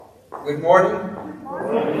Good morning,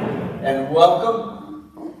 and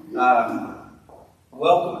welcome.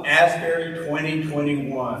 Welcome Asbury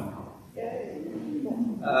 2021.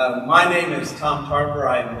 My name is Tom Tarver.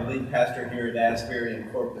 I'm the lead pastor here at Asbury in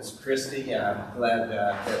Corpus Christi. I'm glad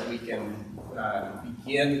that we can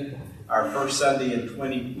begin our first Sunday in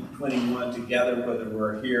 2021 together, whether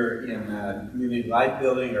we're here in Community Life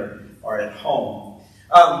Building or at home.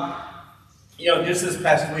 Just this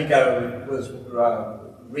past week I was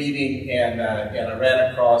reading and I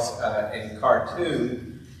ran across a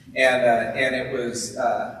cartoon, and it was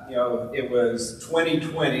it was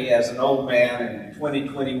 2020 as an old man and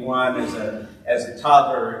 2021 as a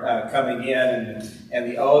toddler coming in, and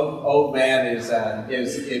the old man is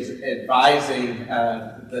advising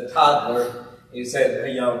the toddler. He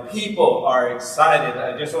said, people are excited.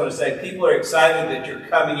 I just want to say, people are excited that you're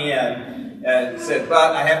coming in. And he said,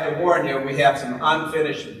 but I have to warn you, we have some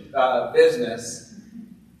unfinished business,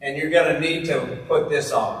 and you're going to need to put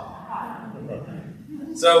this on.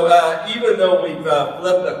 So even though we've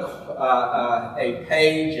flipped a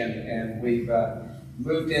page and we've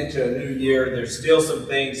moved into a new year, there's still some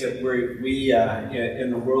things that we in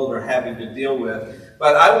the world are having to deal with.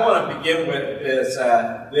 But I want to begin with this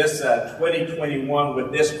 2021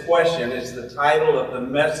 with this question. It's the title of the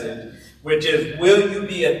message, which is, will you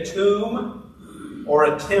be a tomb or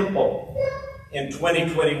a temple in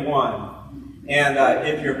 2021? And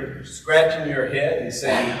if you're scratching your head and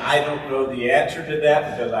saying, I don't know the answer to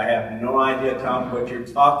that because I have no idea, Tom, what you're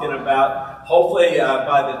talking about, hopefully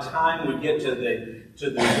by the time we get to the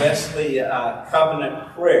Wesley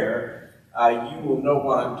Covenant Prayer, you will know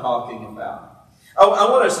what I'm talking about. I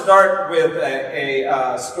want to start with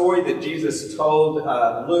a story that Jesus told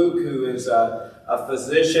Luke, who is a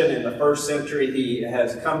physician in the first century. He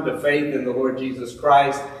has come to faith in the Lord Jesus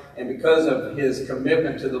Christ, and because of his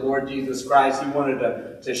commitment to the Lord Jesus Christ, he wanted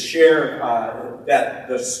to share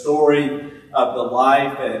the story of the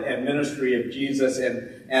life and ministry of Jesus,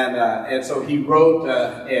 and so he wrote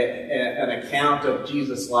an account of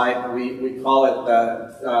Jesus' life. We call it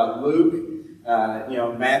Luke.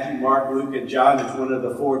 Matthew, Mark, Luke, and John is one of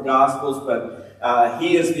the four Gospels, but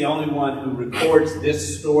he is the only one who records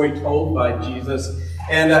this story told by Jesus.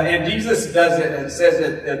 And Jesus does it and says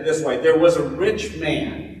it this way. There was a rich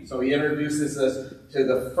man. So he introduces us to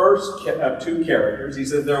the first of two characters. He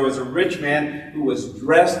says there was a rich man who was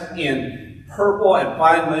dressed in purple and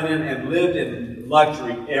fine linen and lived in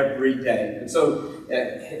luxury every day. And so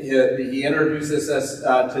he introduces us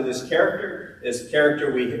to this character. This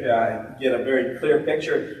character, we get a very clear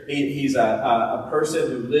picture. He's a person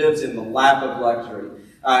who lives in the lap of luxury.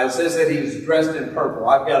 It says that he's dressed in purple.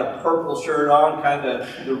 I've got a purple shirt on, kind of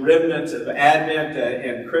the remnants of Advent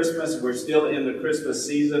and Christmas. We're still in the Christmas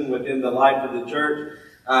season within the life of the church.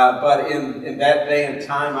 But in that day and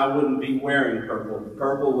time, I wouldn't be wearing purple.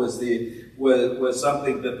 Purple was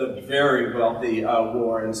something that the very wealthy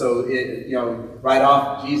wore. And so, right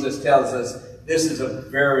off, Jesus tells us this is a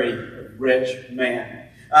very rich man.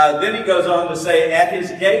 Then he goes on to say, at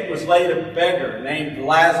his gate was laid a beggar named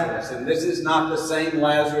Lazarus. And this is not the same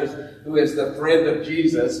Lazarus who is the friend of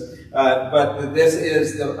Jesus, but this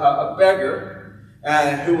is a beggar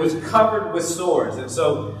who was covered with sores. And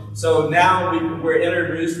so now we're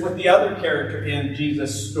introduced with the other character in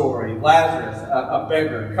Jesus' story, Lazarus, a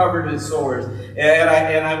beggar, covered in sores. And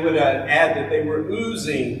I would add that they were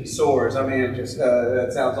oozing sores. I mean,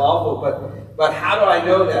 that sounds awful, but how do I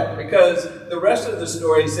know that? Because the rest of the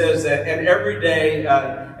story says that, and every day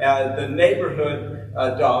the neighborhood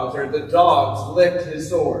dogs, or the dogs, licked his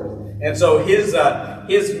sores. And so his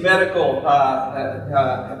medical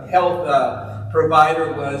health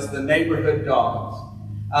provider was the neighborhood dogs.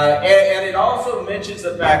 And it also mentions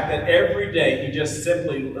the fact that every day he just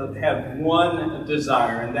simply had one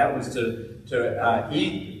desire, and that was to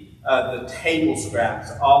eat the table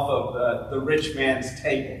scraps off of the rich man's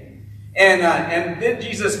table. And then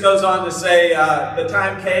Jesus goes on to say, the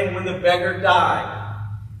time came when the beggar died.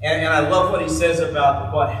 And I love what he says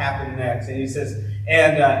about what happened next. And he says,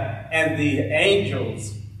 and the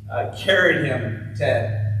angels carried him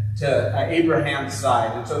to Abraham's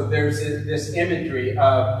side. And so there's this imagery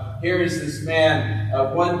of, here is this man,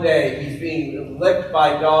 one day he's being licked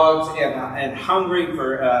by dogs and hungry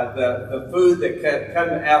for the food that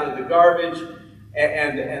comes out of the garbage.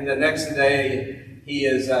 And the next day, he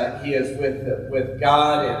is with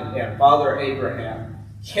God and Father Abraham,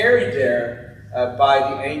 carried there by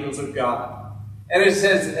the angels of God. And it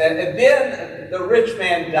says, and then the rich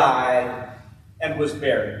man died and was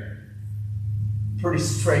buried. Pretty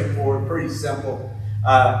straightforward, pretty simple.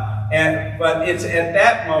 But it's at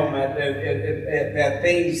that moment that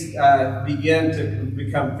things begin to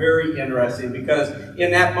become very interesting, because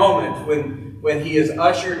in that moment when he is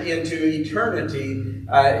ushered into eternity,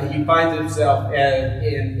 he finds himself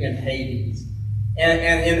in Hades.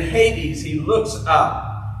 And in Hades, he looks up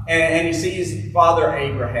and he sees Father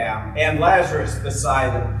Abraham and Lazarus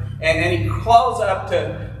beside him. And he calls up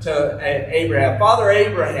to Abraham, Father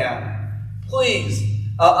Abraham, please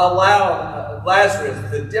allow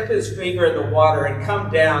Lazarus to dip his finger in the water and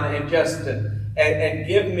come down and just and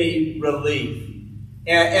give me relief.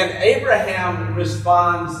 And Abraham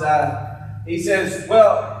responds, he says,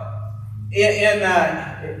 well,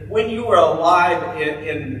 when you were alive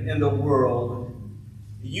in the world,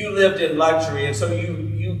 you lived in luxury, and so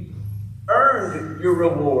you earned your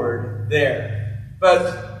reward there.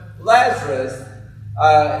 But Lazarus,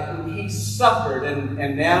 he suffered,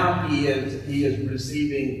 and now he is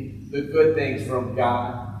receiving the good things from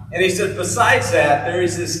God. And he said, besides that, there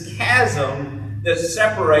is this chasm that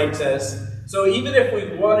separates us. So even if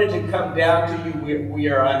we wanted to come down to you, we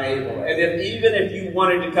are unable. And even if you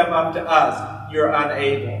wanted to come up to us, you're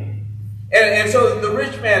unable. And so the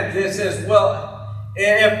rich man says, well,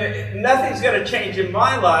 if nothing's going to change in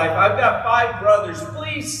my life, I've got 5 brothers.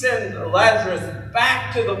 Please send Lazarus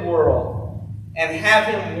back to the world and have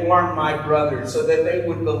him warn my brothers so that they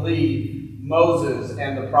would believe Moses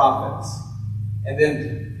and the prophets. And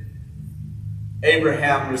then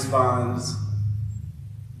Abraham responds,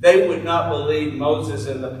 they would not believe Moses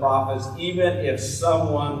and the prophets even if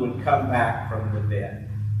someone would come back from the dead.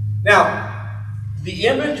 Now, the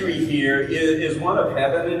imagery here is one of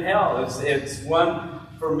heaven and hell. It's one,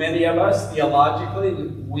 for many of us, theologically,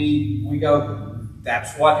 we go,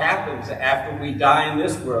 that's what happens after we die in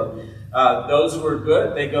this world. Those who are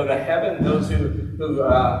good, they go to heaven. Those who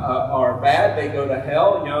are bad, they go to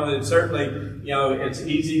hell. And certainly, it's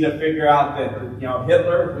easy to figure out that,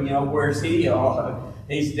 Hitler, where's he?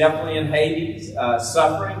 He's definitely in Hades,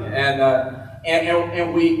 suffering.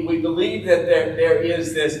 And we believe that there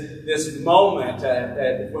is this moment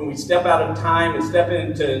that when we step out of time and step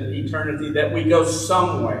into eternity, that we go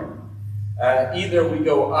somewhere. Either we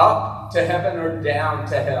go up to heaven or down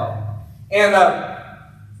to hell.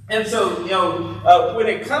 And so when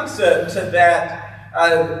it comes to that,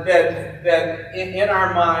 that in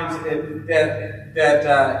our minds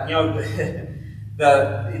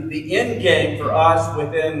the end game for us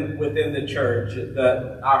within the church,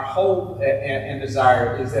 our hope and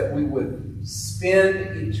desire is that we would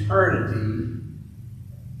spend eternity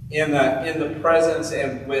in the presence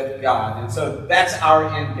and with God. And so that's our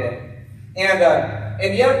end game.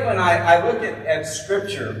 And yet when I look at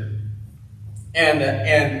Scripture, and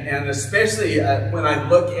especially when I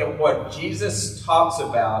look at what Jesus talks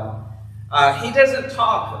about, he doesn't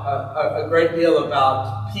talk a great deal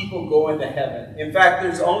about people going to heaven. In fact,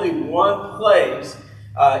 there's only one place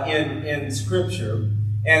in Scripture,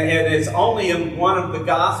 and it's only in one of the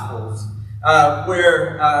Gospels,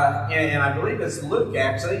 where, and I believe it's Luke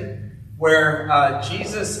actually, where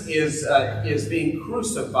Jesus is being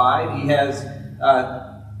crucified. He has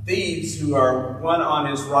thieves who are one on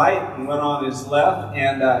his right and one on his left,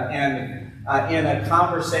 and in a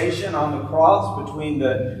conversation on the cross between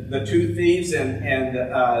the 2 thieves and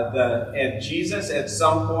Jesus, at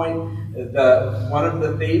some point, one of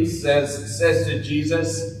the thieves says to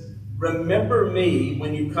Jesus, "Remember me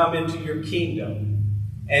when you come into your kingdom."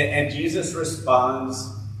 And Jesus responds,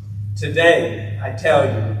 "Today, I tell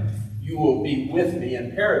you, you will be with me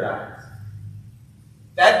in paradise."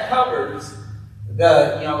 That covers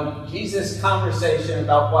Jesus' conversation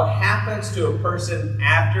about what happens to a person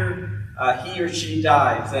after he or she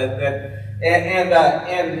dies. And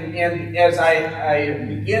as I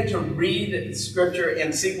begin to read Scripture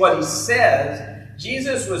and see what he says,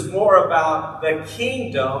 Jesus was more about the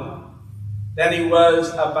kingdom than he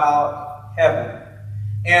was about heaven.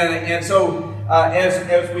 And so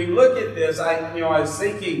as we look at this, I was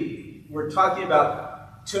thinking, we're talking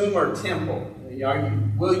about tomb or temple.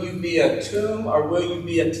 Will you be a tomb or will you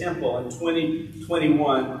be a temple in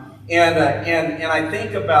 2021? And I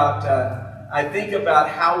think about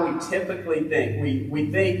how we typically think. We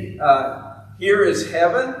think here is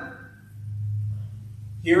heaven,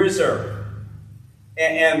 here is earth,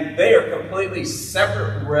 and they are completely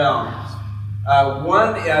separate realms.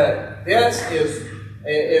 This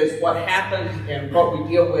is what happens and what we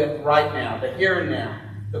deal with right now, the here and now,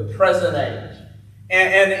 the present age.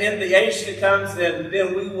 And in the age that comes, then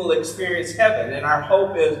we will experience heaven. And our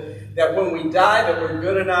hope is that when we die, that we're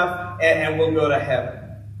good enough and we'll go to heaven.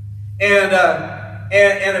 And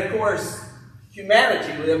of course,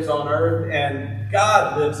 humanity lives on earth and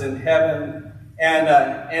God lives in heaven.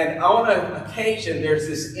 And on an occasion, there's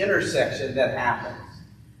this intersection that happens.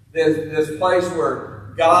 This place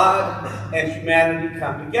where God and humanity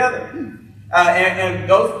come together. And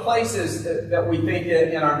those places that we think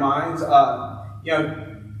in our minds,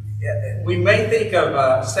 we may think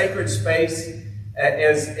of sacred space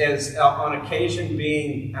as on occasion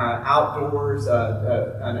being outdoors,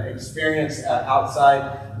 an experience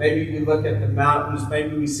outside. Maybe we look at the mountains,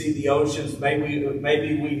 maybe we see the oceans,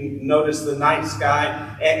 maybe we notice the night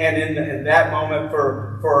sky, and in that moment,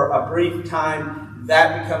 for a brief time,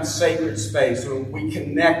 that becomes sacred space when we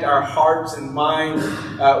connect our hearts and minds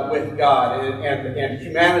with God, and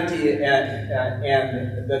humanity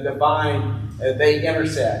and the divine, they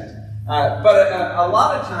intersect. But a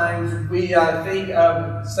lot of times we think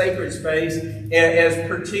of sacred space as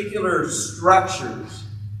particular structures,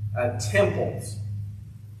 temples,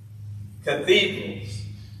 cathedrals,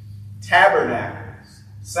 tabernacles,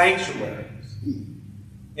 sanctuaries.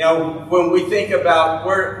 When we think about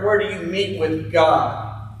where do you meet with God,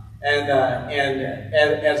 and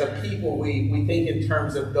as a people, we think in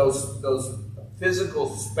terms of those physical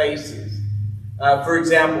spaces. For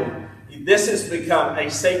example, this has become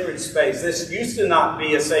a sacred space. This used to not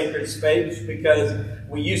be a sacred space because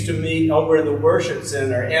we used to meet over in the worship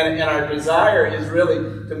center. And our desire is really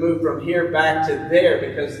to move from here back to there,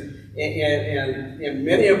 because in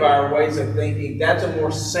many of our ways of thinking, that's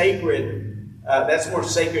more sacred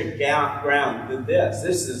ground than this.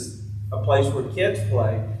 This is a place where kids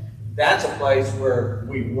play. That's a place where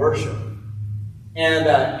we worship.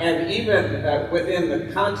 And even within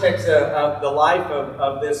the context of the life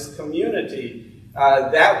of this community,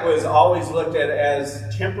 that was always looked at as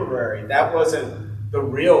temporary. That wasn't the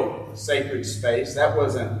real sacred space. That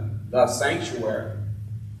wasn't the sanctuary.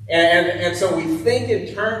 And so we think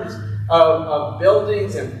in terms of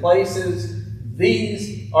buildings and places.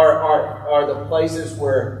 These are the places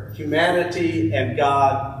where humanity and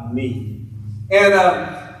God meet. And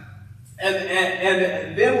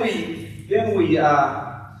then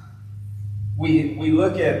we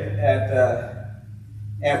look at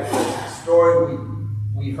the story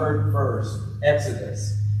we heard first,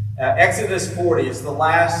 Exodus. Exodus 40 is the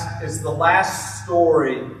last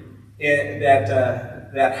story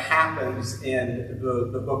that happens in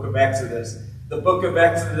the book of Exodus. The book of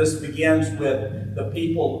Exodus begins with the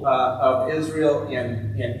people of Israel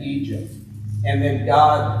in Egypt, and then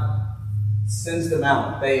God sends them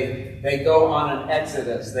out. They go on an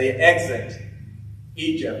exodus. They exit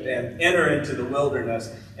Egypt and enter into the wilderness.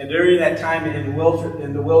 And during that time in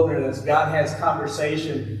the wilderness, God has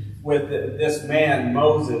conversation with this man,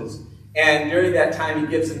 Moses. And during that time, he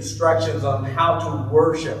gives instructions on how to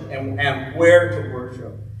worship and where to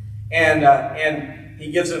worship. And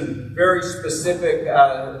he gives them very specific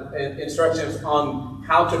instructions on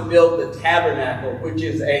how to build the tabernacle, which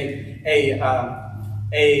is a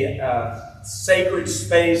sacred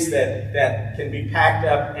space that can be packed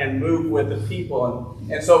up and moved with the people.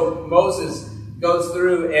 And so Moses goes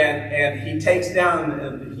through and he takes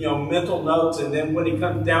down mental notes, and then when he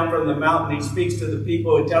comes down from the mountain, he speaks to the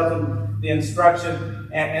people, he tells them the instruction,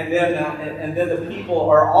 and then the people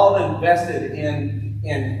are all invested in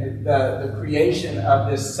the creation of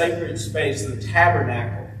this sacred space, the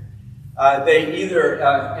tabernacle. They either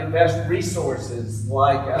invest resources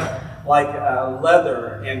like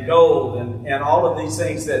leather and gold and all of these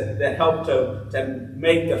things that help to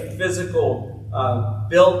make the physical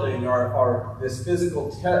building or this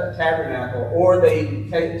physical tabernacle, or they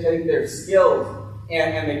take their skills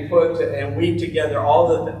and they put and weave together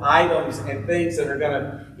all of the items and things that are going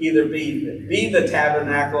to either be the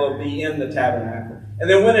tabernacle or be in the tabernacle. And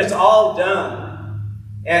then when it's all done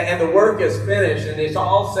and the work is finished and it's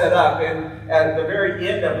all set up, and at the very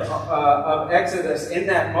end of Exodus, in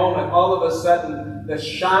that moment, all of a sudden, the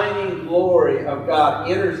shining glory of God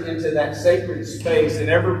enters into that sacred space, and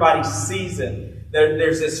everybody sees it.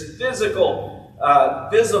 There's this physical,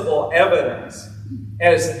 visible evidence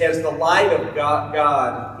as the light of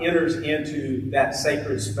God enters into that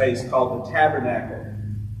sacred space called the tabernacle.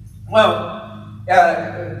 Well,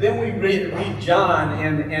 then we read John,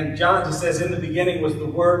 and John just says, in the beginning was the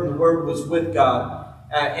Word, and the Word was with God.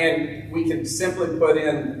 And we can simply put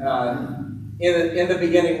in the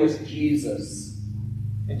beginning was Jesus.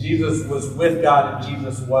 And Jesus was with God, and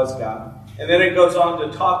Jesus was God. And then it goes on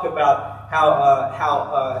to talk about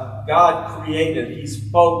how God created. He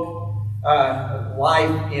spoke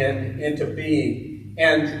life into being.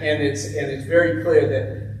 And it's very clear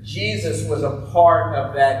that Jesus was a part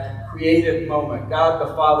of that creative moment. God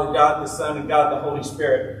the Father, God the Son, and God the Holy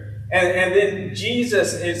Spirit. And then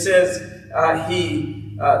Jesus, it says,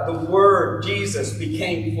 he the Word, Jesus,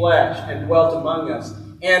 became flesh and dwelt among us.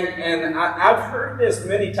 And I've heard this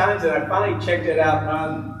many times, and I finally checked it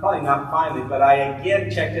out. Probably not finally, but I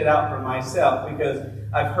again checked it out for myself, because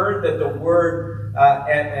I've heard that the word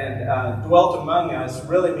dwelt among us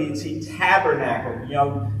really means he tabernacled. You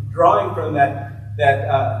know, drawing from that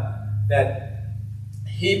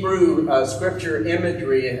Hebrew scripture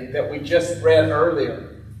imagery that we just read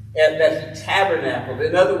earlier, and that he tabernacled.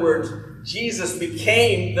 In other words, Jesus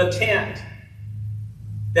became the tent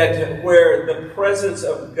where the presence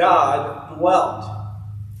of God dwelt.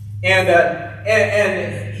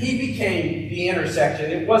 And he became the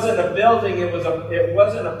intersection. It wasn't a building, it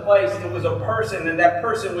wasn't a place, it was a person, and that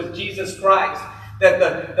person was Jesus Christ. That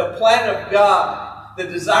the plan of God, the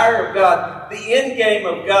desire of God, the end game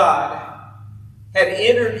of God had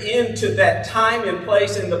entered into that time and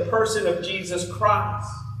place in the person of Jesus Christ.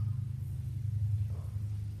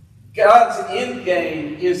 God's end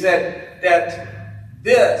game is that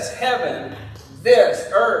this heaven, this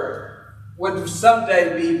earth, would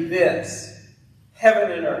someday be this,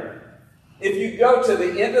 heaven and earth. If you go to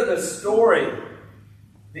the end of the story,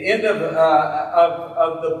 the end of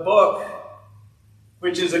the book,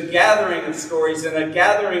 which is a gathering of stories and a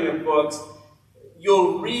gathering of books,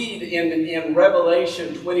 you'll read in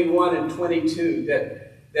Revelation 21 and 22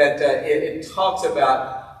 that it talks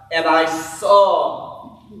about, and I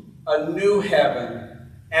saw a new heaven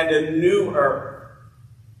and a new earth.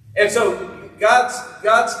 And so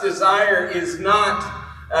God's desire is not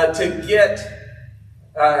to get,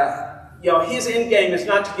 his end game is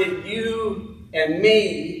not to get you and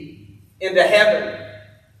me into heaven.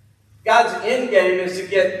 God's end game is to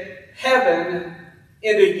get heaven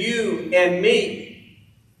into you and me.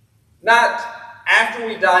 Not after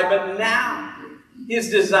we die, but now. His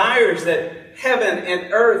desire is that heaven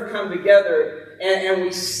and earth come together, and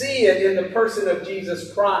we see it in the person of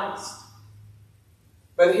Jesus Christ.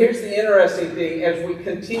 But here's the interesting thing. As we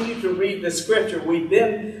continue to read the scripture, we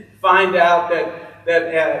then find out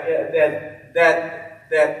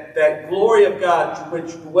that glory of God,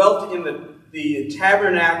 which dwelt in the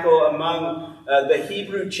tabernacle among the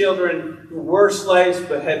Hebrew children who were slaves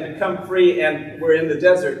but had become free and were in the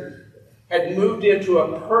desert, had moved into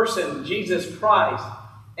a person, Jesus Christ.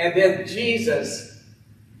 And then Jesus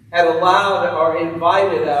had allowed or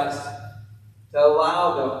invited us to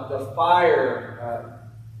allow the fire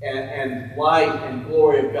and light and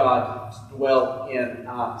glory of God to dwell in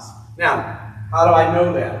us. Now, how do I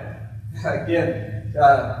know that? Again,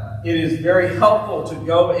 it is very helpful to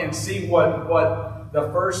go and see what the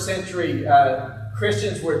first century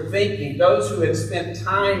Christians were thinking, those who had spent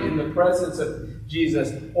time in the presence of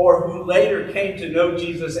Jesus, or who later came to know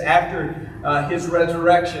Jesus after his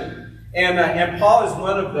resurrection. And Paul is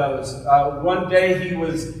one of those. One day he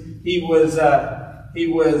was a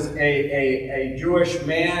Jewish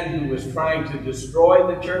man who was trying to destroy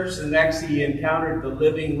the church. The next he encountered the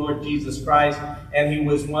living Lord Jesus Christ, and he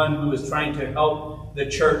was one who was trying to help the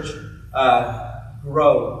church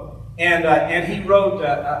grow. And he wrote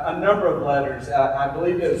a number of letters. I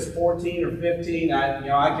believe it was 14 or 15.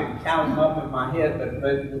 I can count them up in my head,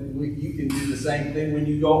 but you can do the same thing when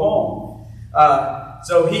you go home.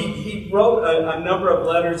 So he wrote a number of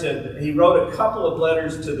letters, and he wrote a couple of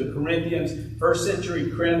letters to the Corinthians, first century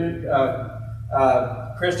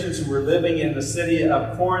Christians who were living in the city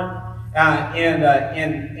of Corinth. And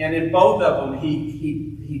in both of them,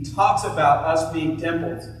 he talks about us being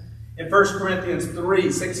temples. In 1 Corinthians 3,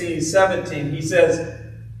 16 and 17, he says,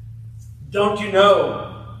 "Don't you know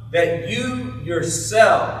that you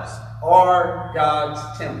yourselves are God's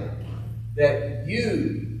temple?" That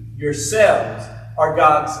you yourselves are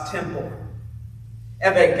God's temple.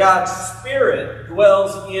 And that God's Spirit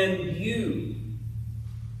dwells in you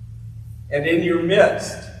and in your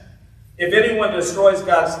midst. If anyone destroys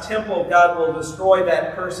God's temple, God will destroy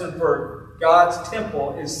that person, for God's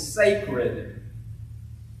temple is sacred.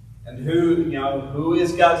 And who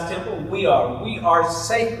is God's temple? We are. We are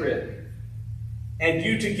sacred. And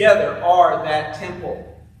you together are that temple.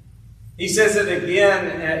 He says it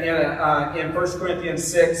again in 1 Corinthians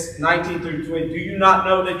 6, 19 through 20. Do you not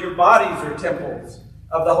know that your bodies are temples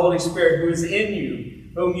of the Holy Spirit who is in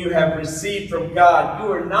you, whom you have received from God?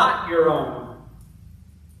 You are not your own.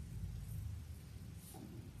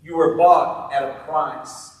 You were bought at a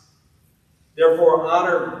price. Therefore,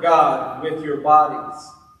 honor God with your bodies.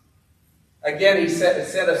 Again, he sent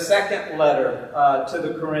a second letter to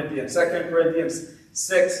the Corinthians, 2 Corinthians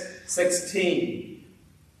 6, 16.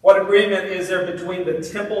 What agreement is there between the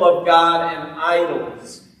temple of God and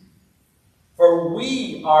idols? For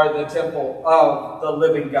we are the temple of the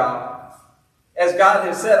living God. As God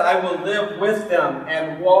has said, I will live with them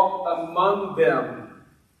and walk among them,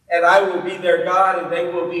 and I will be their God, and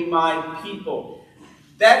they will be my people.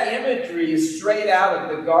 That imagery is straight out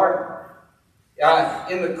of the garden.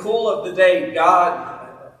 In the cool of the day,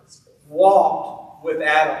 God walked with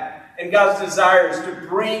Adam. And God's desire is to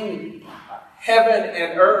bring heaven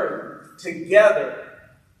and earth together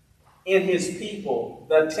in his people,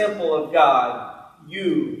 the temple of God,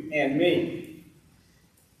 you and me.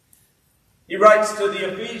 He writes to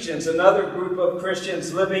the Ephesians, another group of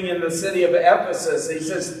Christians living in the city of Ephesus. He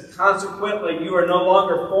says, consequently, you are no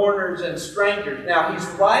longer foreigners and strangers. Now, he's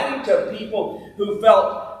writing to people who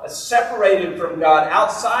felt separated from God,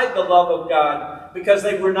 outside the love of God, because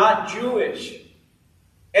they were not Jewish.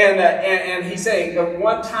 And he's saying, at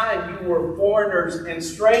one time you were foreigners and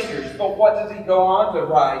strangers. But what does he go on to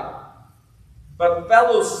write? But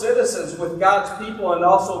fellow citizens with God's people and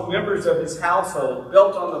also members of his household,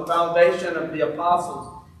 built on the foundation of the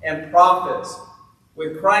apostles and prophets,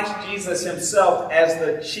 with Christ Jesus himself as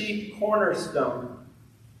the chief cornerstone.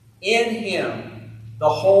 In him, the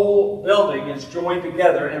whole building is joined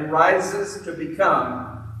together and rises to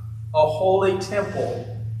become a holy temple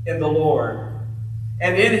in the Lord.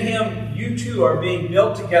 And in him, you too are being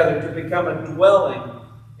built together to become a dwelling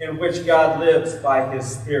in which God lives by his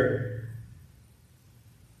Spirit.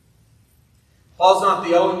 Paul's not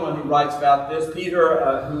the only one who writes about this.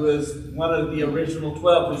 Peter, who is one of the original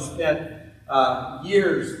 12, who spent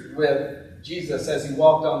years with Jesus as he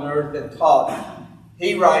walked on earth and taught,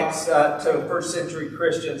 he writes to first century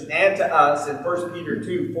Christians and to us in 1 Peter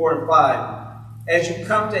 2, 4 and 5, as you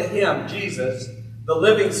come to him, Jesus, the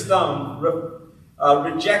living stone,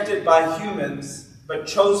 rejected by humans, but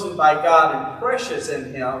chosen by God and precious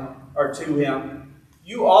in him, or to him,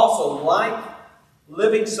 you also, like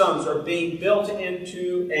living stones, are being built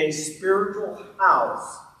into a spiritual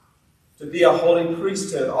house to be a holy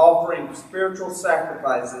priesthood, offering spiritual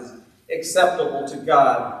sacrifices acceptable to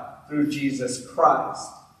God through Jesus Christ.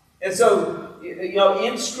 And so,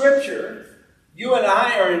 in Scripture, you and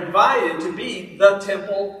I are invited to be the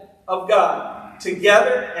temple of God,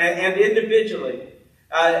 together and individually.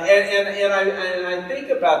 And I think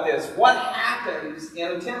about this. What happens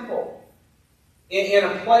in a temple? In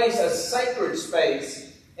a place, a sacred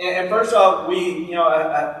space. And first off,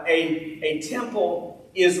 a temple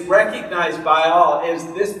is recognized by all as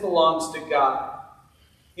this belongs to God.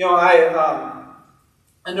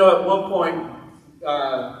 I know at one point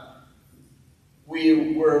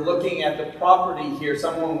we were looking at the property here.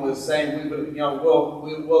 Someone was saying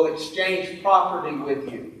we'll exchange property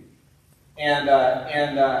with you, and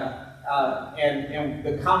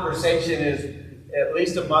the conversation is, at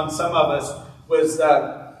least among some of us, was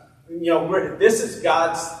this is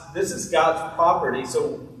God's property,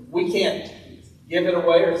 so we can't give it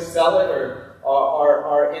away or sell it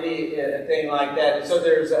or anything like that. And so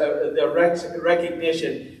there's the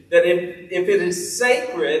recognition that if it is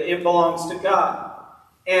sacred, it belongs to God.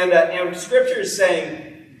 And Scripture is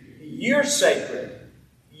saying, you're sacred.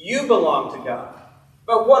 You belong to God.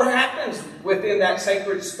 But what happens within that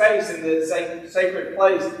sacred space, in the sacred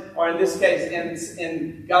place, or in this case,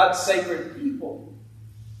 in God's sacred people?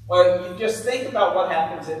 Well, you just think about what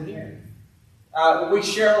happens in here. We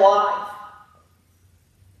share life.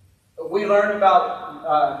 We learn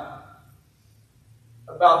about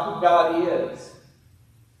who God is.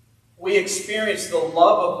 We experience the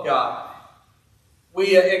love of God.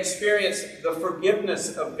 We experience the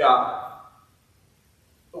forgiveness of God.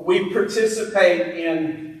 We participate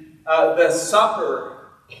in the supper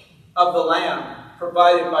of the Lamb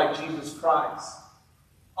provided by Jesus Christ.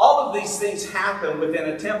 All of these things happen within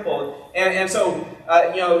a temple. And so,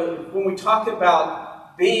 when we talk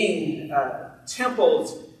about being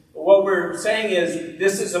temples, what we're saying is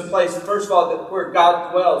this is a place, first of all, where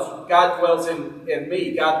God dwells. God dwells in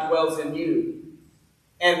me. God dwells in you.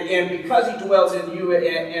 And because he dwells in you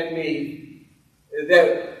and me,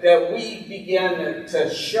 that we begin to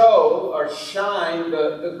show or shine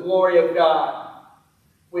the glory of God,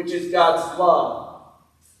 which is God's love,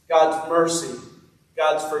 God's mercy,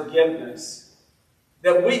 God's forgiveness.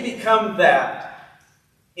 That we become that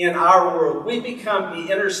in our world. We become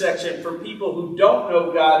the intersection for people who don't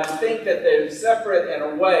know God and think that they're separate and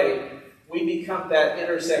away. We become that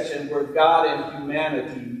intersection where God and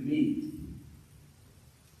humanity meet.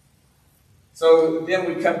 So then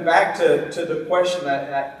we come back to the question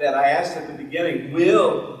that I asked at the beginning.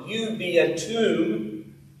 Will you be a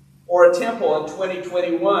tomb or a temple in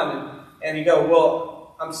 2021? And you go,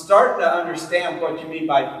 well, I'm starting to understand what you mean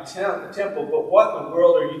by temple, but what in the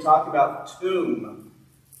world are you talking about tomb?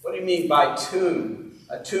 What do you mean by tomb?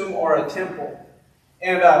 A tomb or a temple?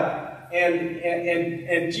 And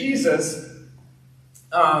and Jesus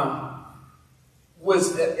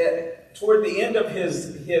was toward the end of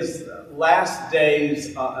his last days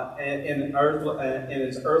in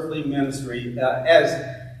his earthly ministry, as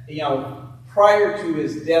prior to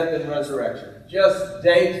his death and resurrection, just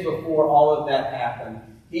days before all of that happened,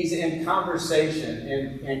 he's in conversation,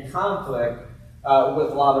 in conflict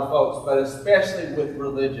with a lot of folks, but especially with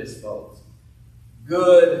religious folks.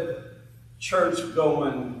 Good,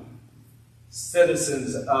 church-going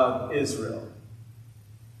citizens of Israel.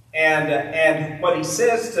 And what he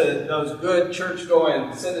says to those good,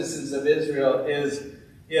 church-going citizens of Israel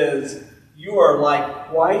is you are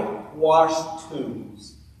like whitewashed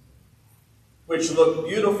tombs, which look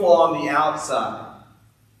beautiful on the outside,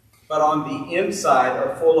 but on the inside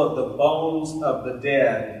are full of the bones of the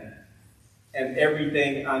dead and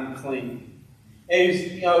everything unclean. And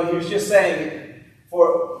he was just saying,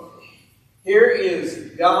 for here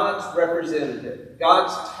is God's representative,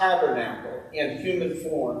 God's tabernacle in human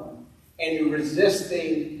form, and you're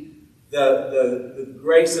resisting the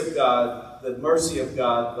grace of God, the mercy of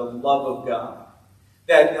God, the love of God.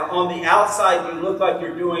 That on the outside you look like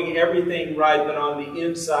you're doing everything right, but on the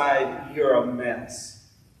inside you're a mess.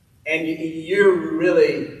 And you're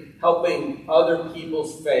really helping other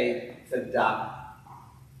people's faith to die.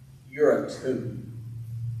 You're a tomb.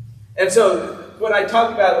 And so when I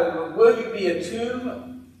talk about, will you be a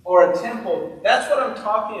tomb or a temple? That's what I'm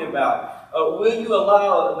talking about. Will you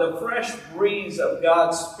allow the fresh breeze of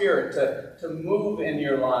God's Spirit to move in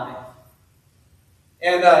your life?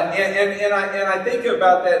 And I think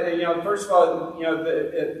about that. First of all,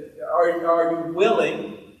 are you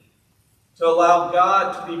willing to allow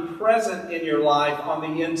God to be present in your life on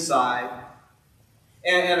the inside?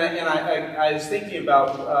 And I was thinking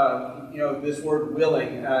about this word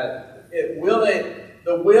willing.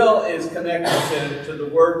 The will is connected to the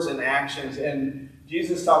words and actions. And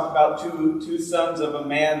Jesus talked about two sons of a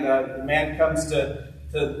man. The man comes to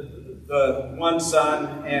the one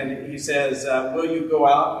son, and he says, will you go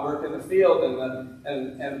out and work in the field?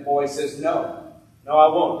 And the boy says, no, I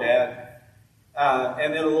won't, Dad.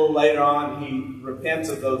 And then a little later on, he repents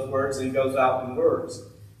of those words, and he goes out and works.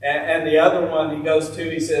 And the other one he goes to,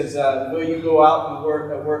 he says, will you go out and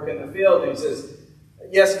work in the field? And he says,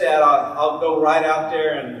 yes, Dad, I'll go right out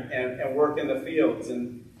there and work in the fields.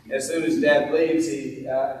 And as soon as Dad leaves, he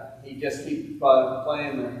just keeps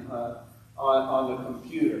playing on the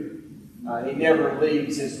computer. He never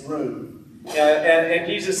leaves his room. And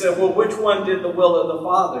Jesus said, well, which one did the will of the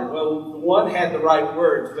Father? Well, one had the right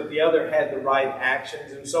words, but the other had the right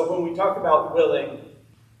actions. And so when we talk about willing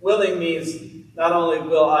means not only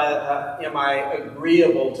am I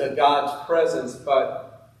agreeable to God's presence, but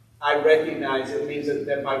I recognize it means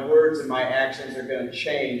that my words and my actions are going to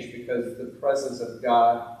change because of the presence of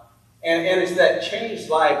God. And it's that changed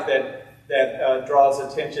life that draws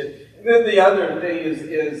attention. And then the other thing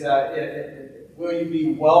is will you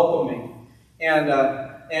be welcoming?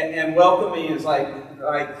 And welcoming is like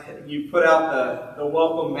you put out the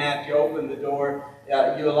welcome mat, you open the door,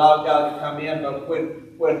 you allow God to come in. But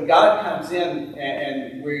when God comes in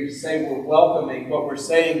and we say we're welcoming, what we're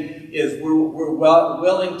saying is we're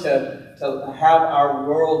willing to have our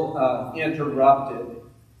world interrupted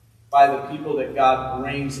by the people that God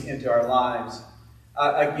brings into our lives.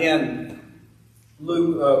 Again,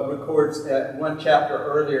 Luke records one chapter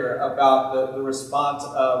earlier about the response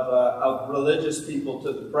of religious people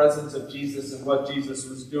to the presence of Jesus and what Jesus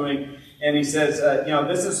was doing. And he says,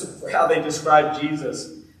 this is how they describe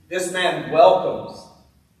Jesus. This man welcomes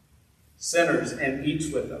sinners and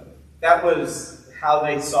eats with them. That was how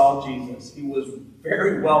they saw Jesus. He was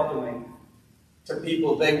very welcoming to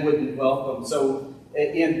people they wouldn't welcome. So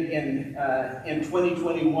in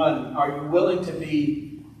 2021, are you willing to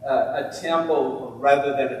be a temple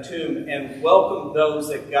rather than a tomb and welcome those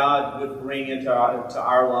that God would bring into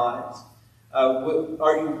our lives?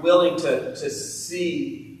 Are you willing to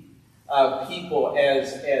see people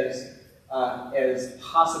as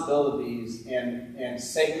possibilities and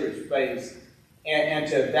sacred space, and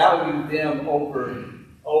to value them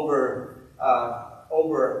over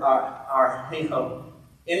our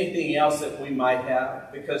anything else that we might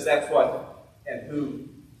have, because that's what and who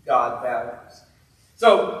God values.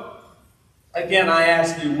 So, again, I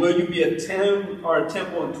ask you, will you be a tomb or a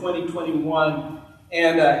temple in 2021?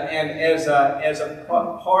 And as a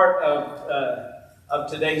part of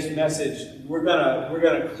today's message, we're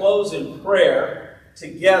gonna close in prayer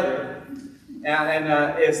together,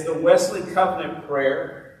 and it's the Wesley Covenant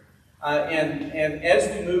prayer. And as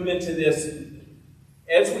we move into this,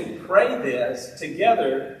 as we pray this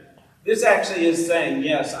together, this actually is saying,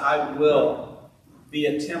 yes, I will be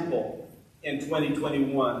a temple in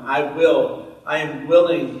 2021. I am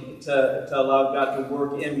willing to allow God to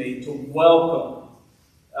work in me to welcome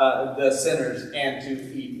the sinners and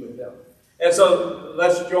to eat with them. And so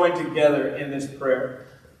let's join together in this prayer.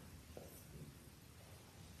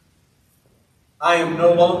 I am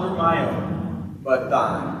no longer my own, but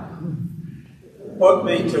thine. Put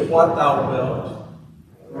me to what thou wilt.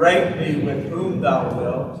 Rank me with whom thou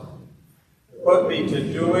wilt. Put me to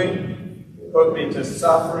doing. Put me to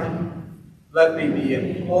suffering. Let me be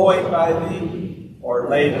employed by thee, or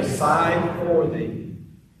laid aside for thee.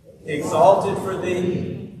 Exalted for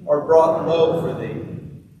thee, or brought low for thee.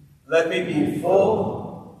 Let me be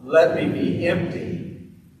full. Let me be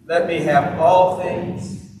empty. Let me have all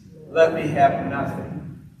things. Let me have nothing.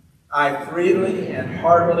 I freely and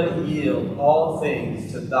heartily yield all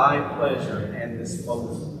things to thy pleasure and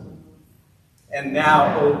disposal. And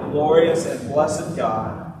now, O glorious and blessed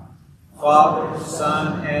God, Father,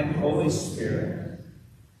 Son, and Holy Spirit,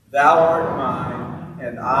 thou art mine,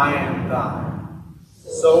 and I am thine.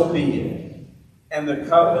 So be it. And the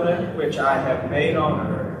covenant which I have made on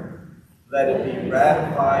earth, let it be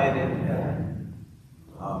ratified in heaven.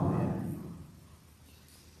 Amen.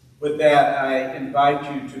 With that, I invite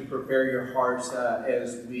you to prepare your hearts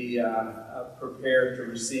as we prepare to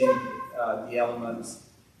receive the elements,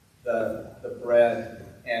 the bread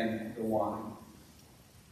and the wine.